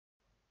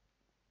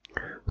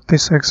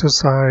This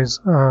exercise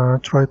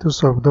try to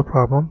solve the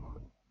problem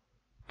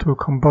to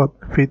convert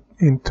feet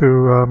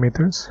into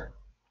meters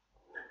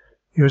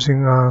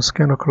using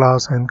scanner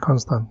class and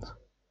constant.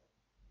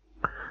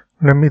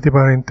 Let me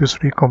divide into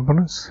three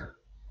components: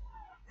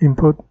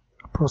 input,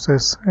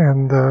 process,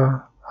 and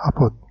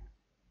output.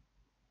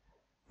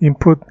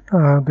 Input,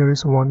 there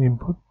is one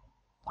input,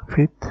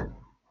 feet.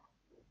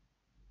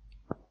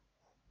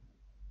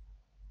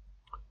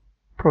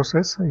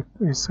 Process,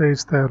 it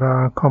says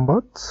that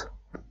converts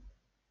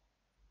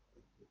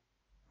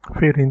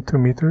feet into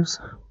meters.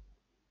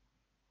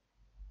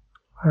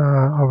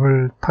 I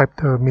will type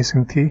the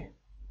missing T.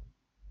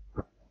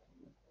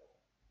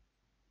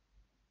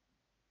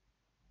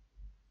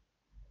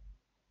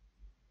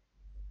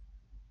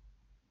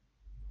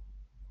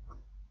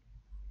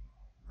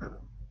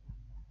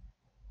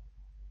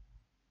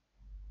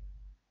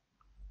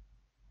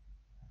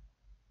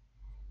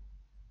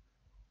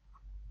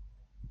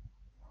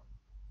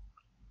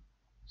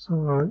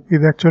 So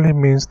it actually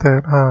means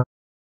that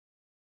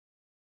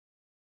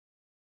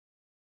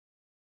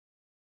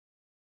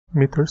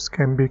meters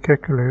can be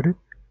calculated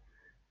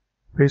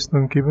based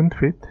on given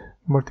feet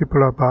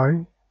multiplied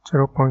by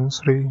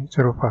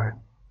 0.305.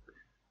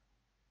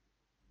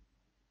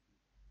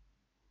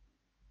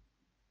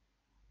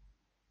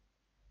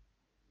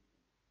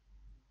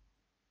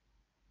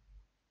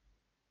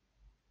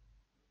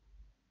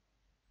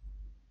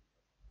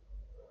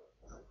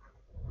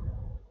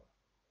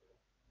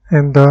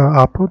 And the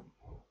output,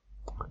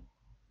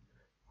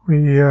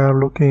 we are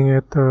looking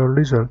at the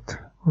result,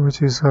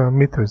 which is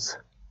meters.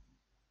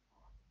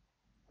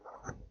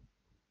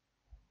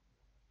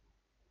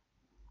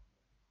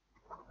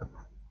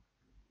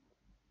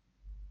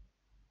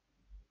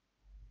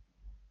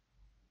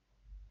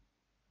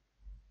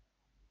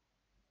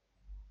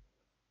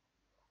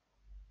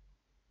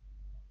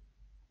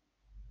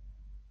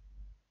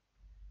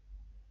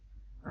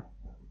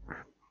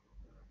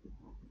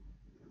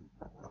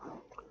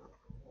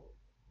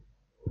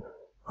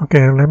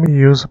 Okay, let me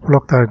use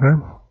block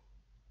diagram.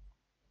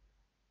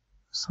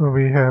 So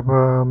we have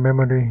a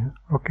memory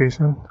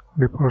location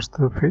refers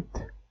to feet.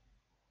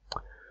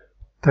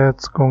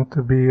 That's going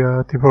to be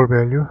a default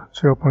value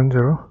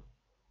 0.0.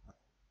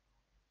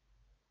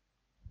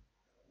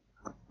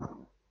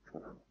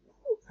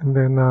 And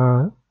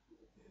then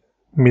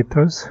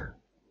meters.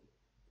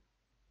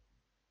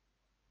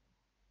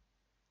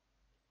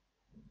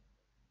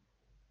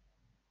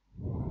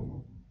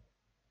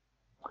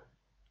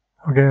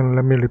 Again,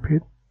 let me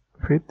repeat,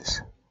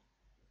 feet.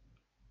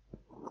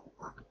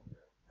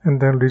 And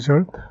then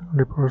result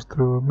refers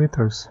to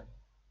meters.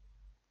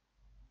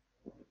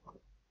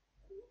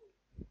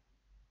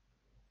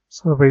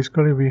 So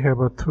basically we have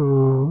a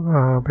two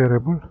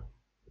variable.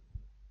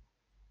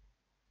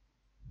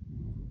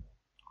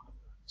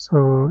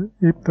 So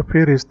if the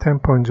feet is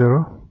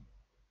 10.0,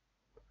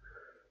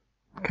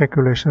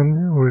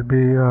 calculation will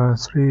be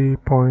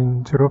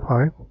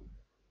 3.05.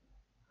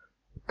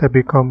 That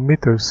become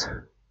meters.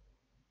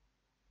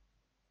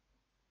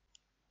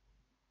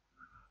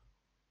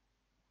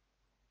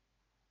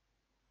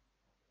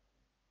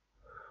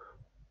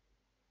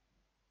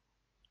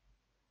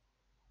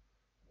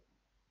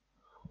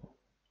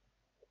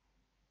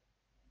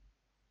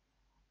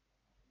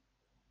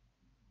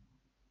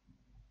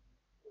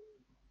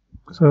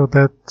 So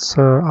that's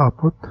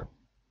output.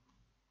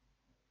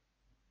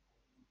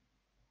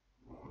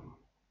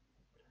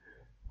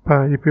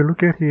 But if you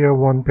look at here,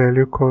 one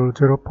value called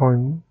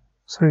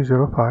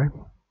 0.305,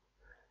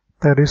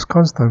 that is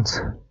constant.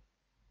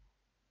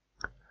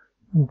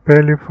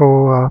 Value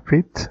for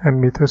feet and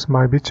meters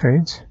might be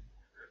changed,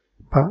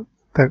 but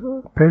that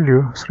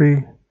value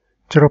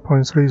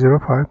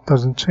 0.305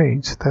 doesn't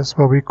change. That's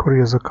what we call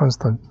it as a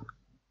constant.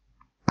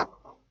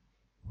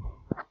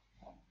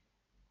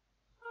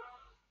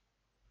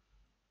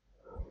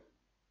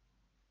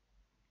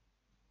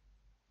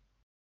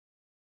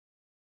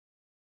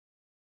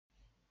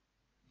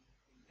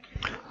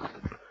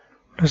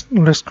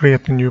 Let's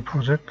create a new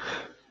project.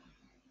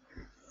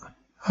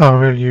 I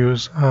will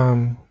use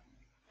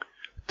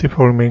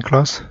default main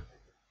class.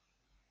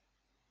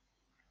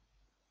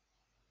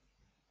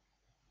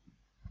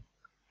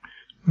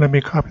 Let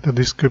me copy the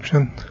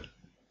description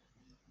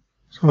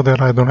so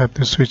that I don't have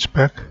to switch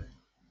back.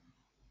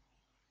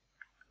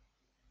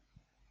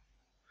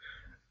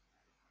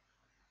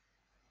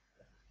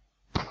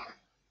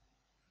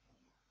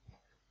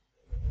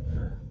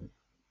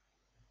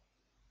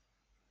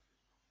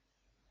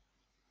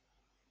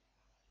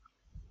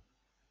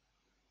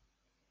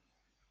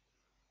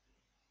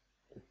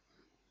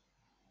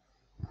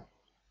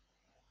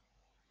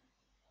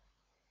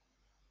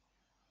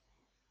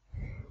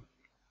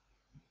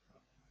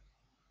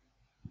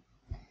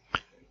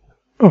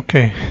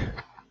 Okay,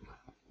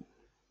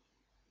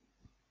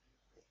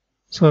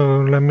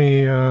 so let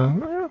me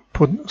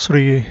put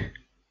three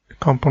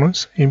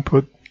components: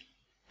 input,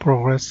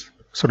 process,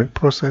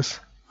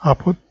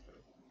 output.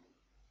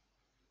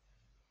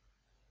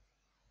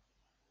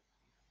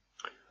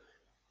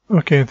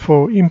 Okay,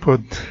 for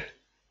input,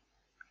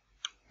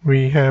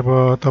 we have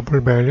a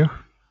double value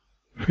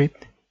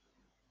fit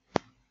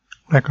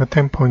like a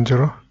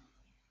 10.0.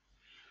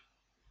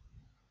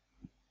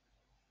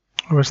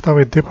 We'll start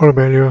with default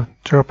value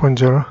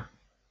 0.0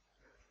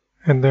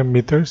 and then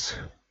meters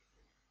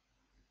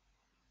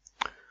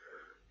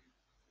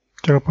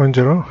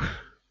 0.0.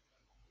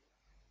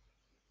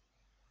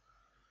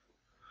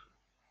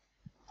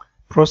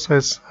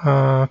 Process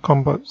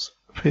converts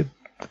feet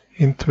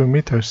into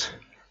meters.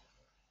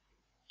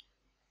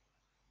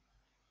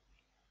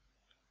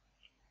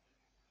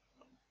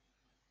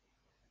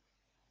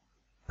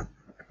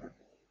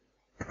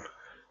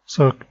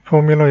 So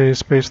formula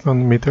is based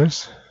on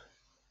meters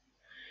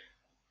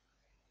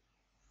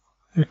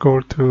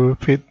equal to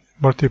feet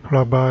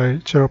multiplied by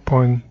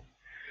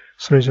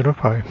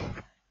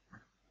 0.305.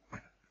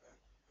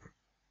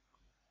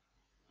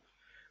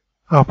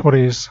 Output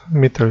is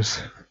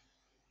meters.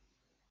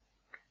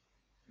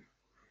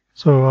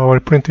 So I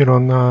will print it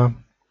on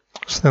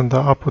standard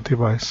output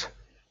device.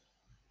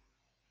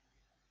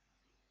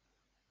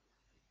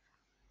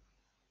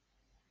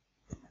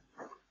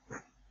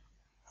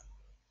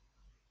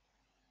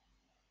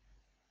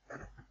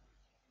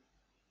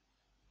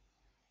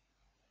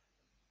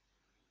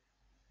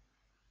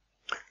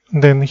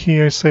 Then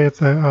here it says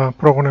the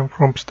program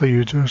prompts the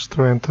users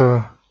to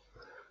enter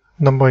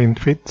number in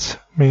feet,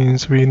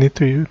 means we need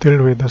to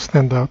deal with the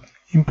standard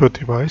input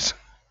device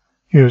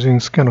using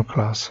scanner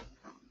class.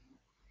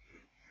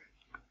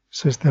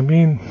 System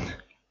in,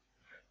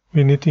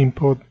 we need to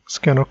import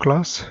scanner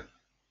class.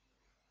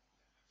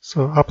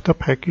 So after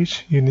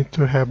package, you need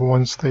to have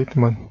one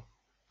statement.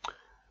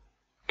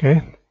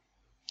 Okay,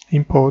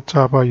 import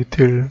Java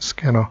util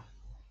scanner.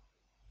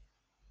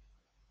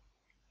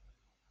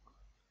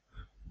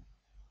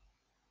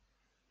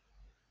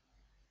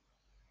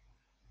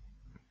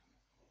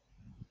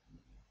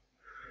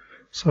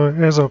 So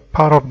as a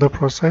part of the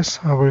process,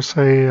 I will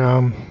say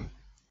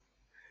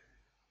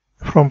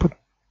prompt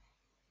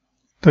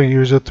the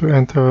user to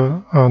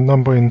enter a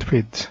number in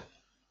feet.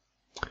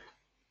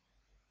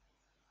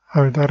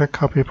 I will direct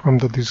copy from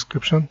the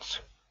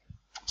descriptions.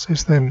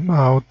 System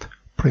out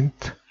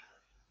print.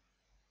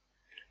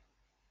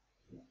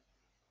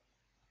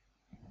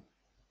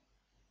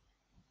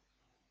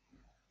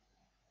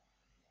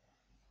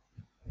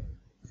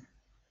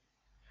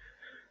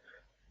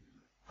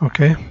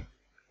 Okay.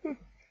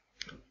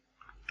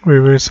 We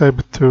will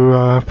save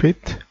to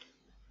feet.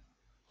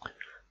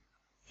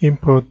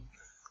 Input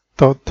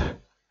dot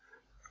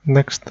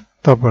next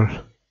double.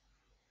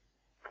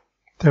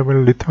 That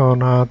will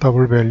return a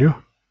double value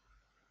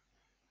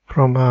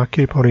from a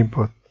keyboard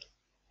input.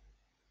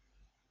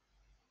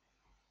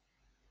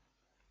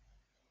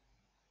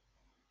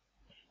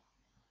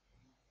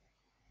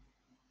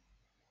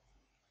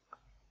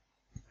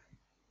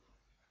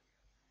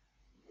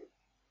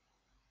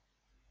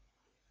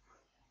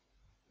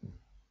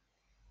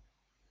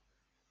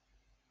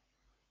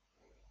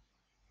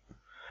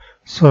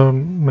 So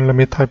let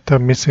me type the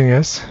missing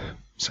S.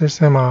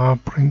 System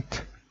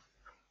print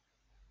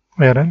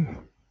error.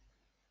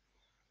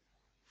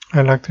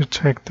 I like to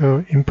check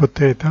the input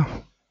data.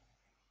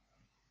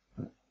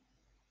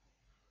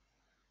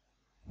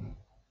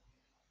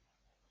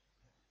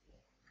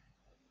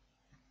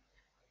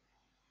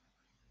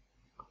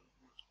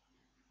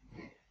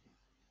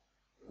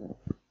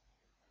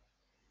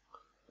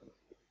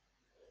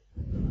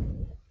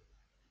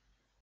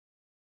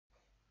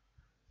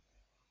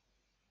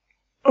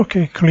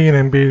 Okay, clean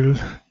and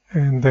build,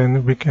 and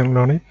then we can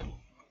run it.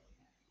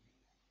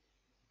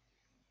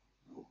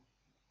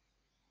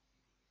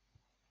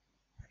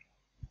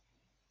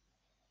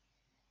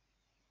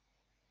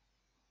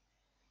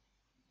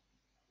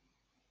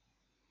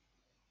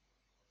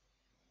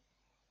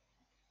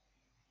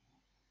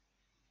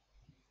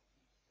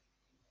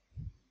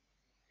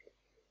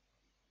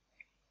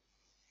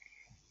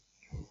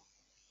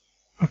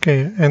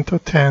 Okay, enter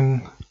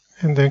 10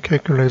 and then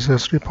calculate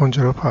as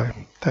 3.05.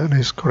 That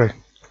is correct.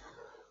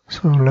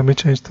 So let me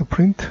change the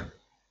print.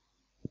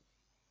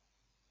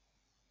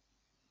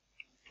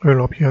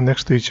 Will appear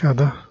next to each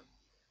other.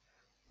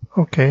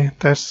 Okay,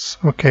 that's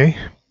okay.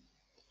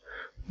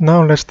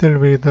 Now let's deal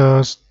with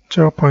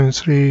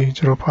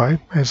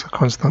 0.305 as a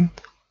constant,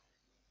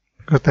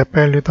 because that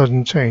value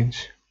doesn't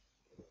change.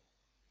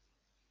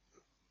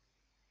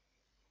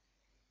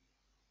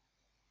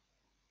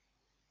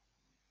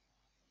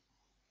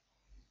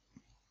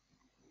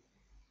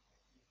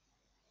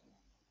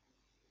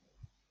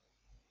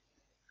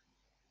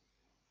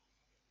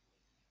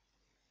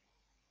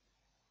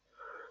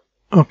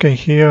 Okay,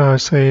 here I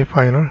say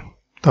final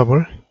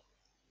double,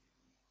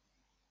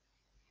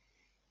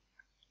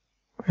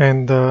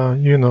 and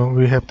you know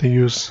we have to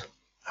use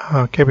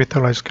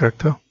capitalized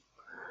character.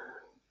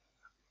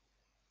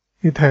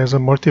 It has a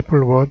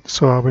multiple word,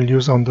 so I will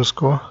use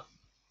underscore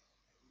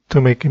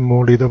to make it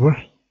more readable.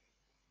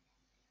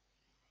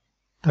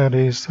 That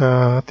is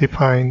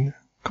define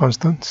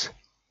constants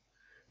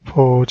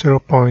for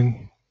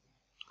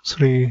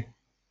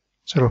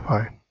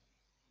 0.305.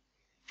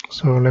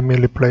 So let me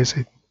replace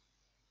it.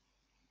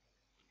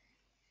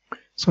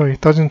 So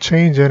it doesn't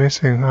change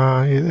anything.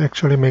 It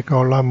actually makes it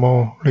a lot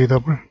more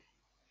readable.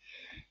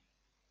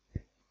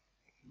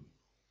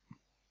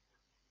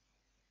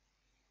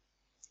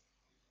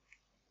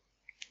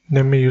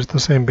 Let me use the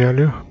same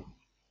value.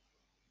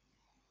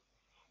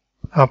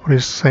 Output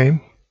is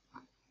same.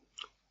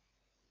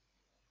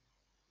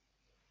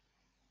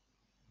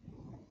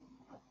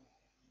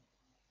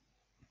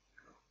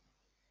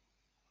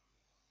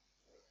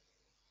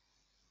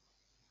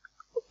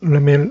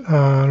 Let me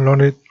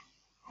run it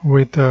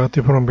with a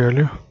different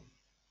value.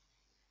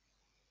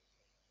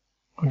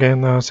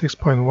 Again,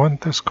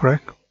 6.1, that's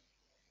correct.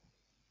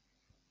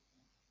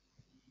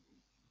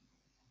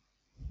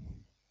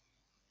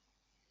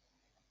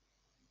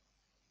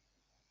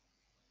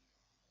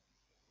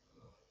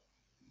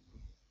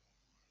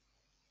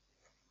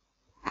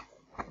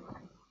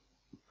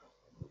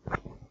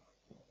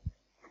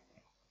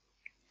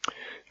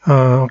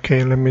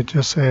 Okay, let me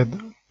just add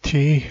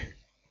T.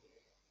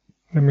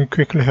 Let me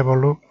quickly have a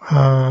look.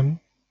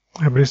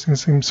 Everything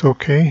seems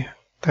okay.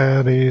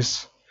 That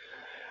is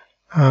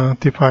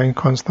define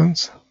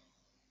constants.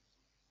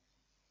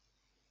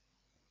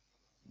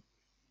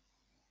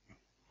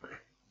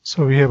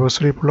 So we have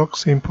 3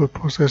 blocks: input,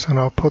 process, and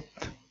output.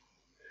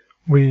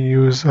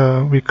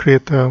 We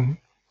create a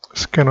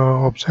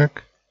scanner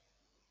object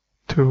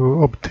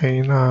to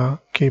obtain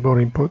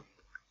keyboard input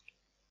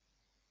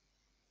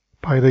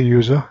by the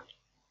user.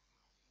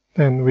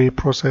 Then we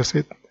process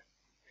it.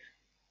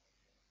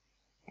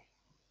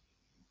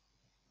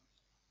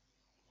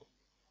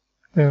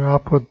 Then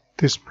output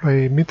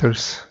display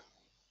meters.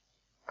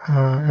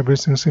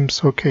 Everything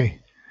seems okay.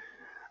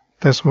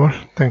 That's all.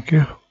 Thank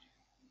you.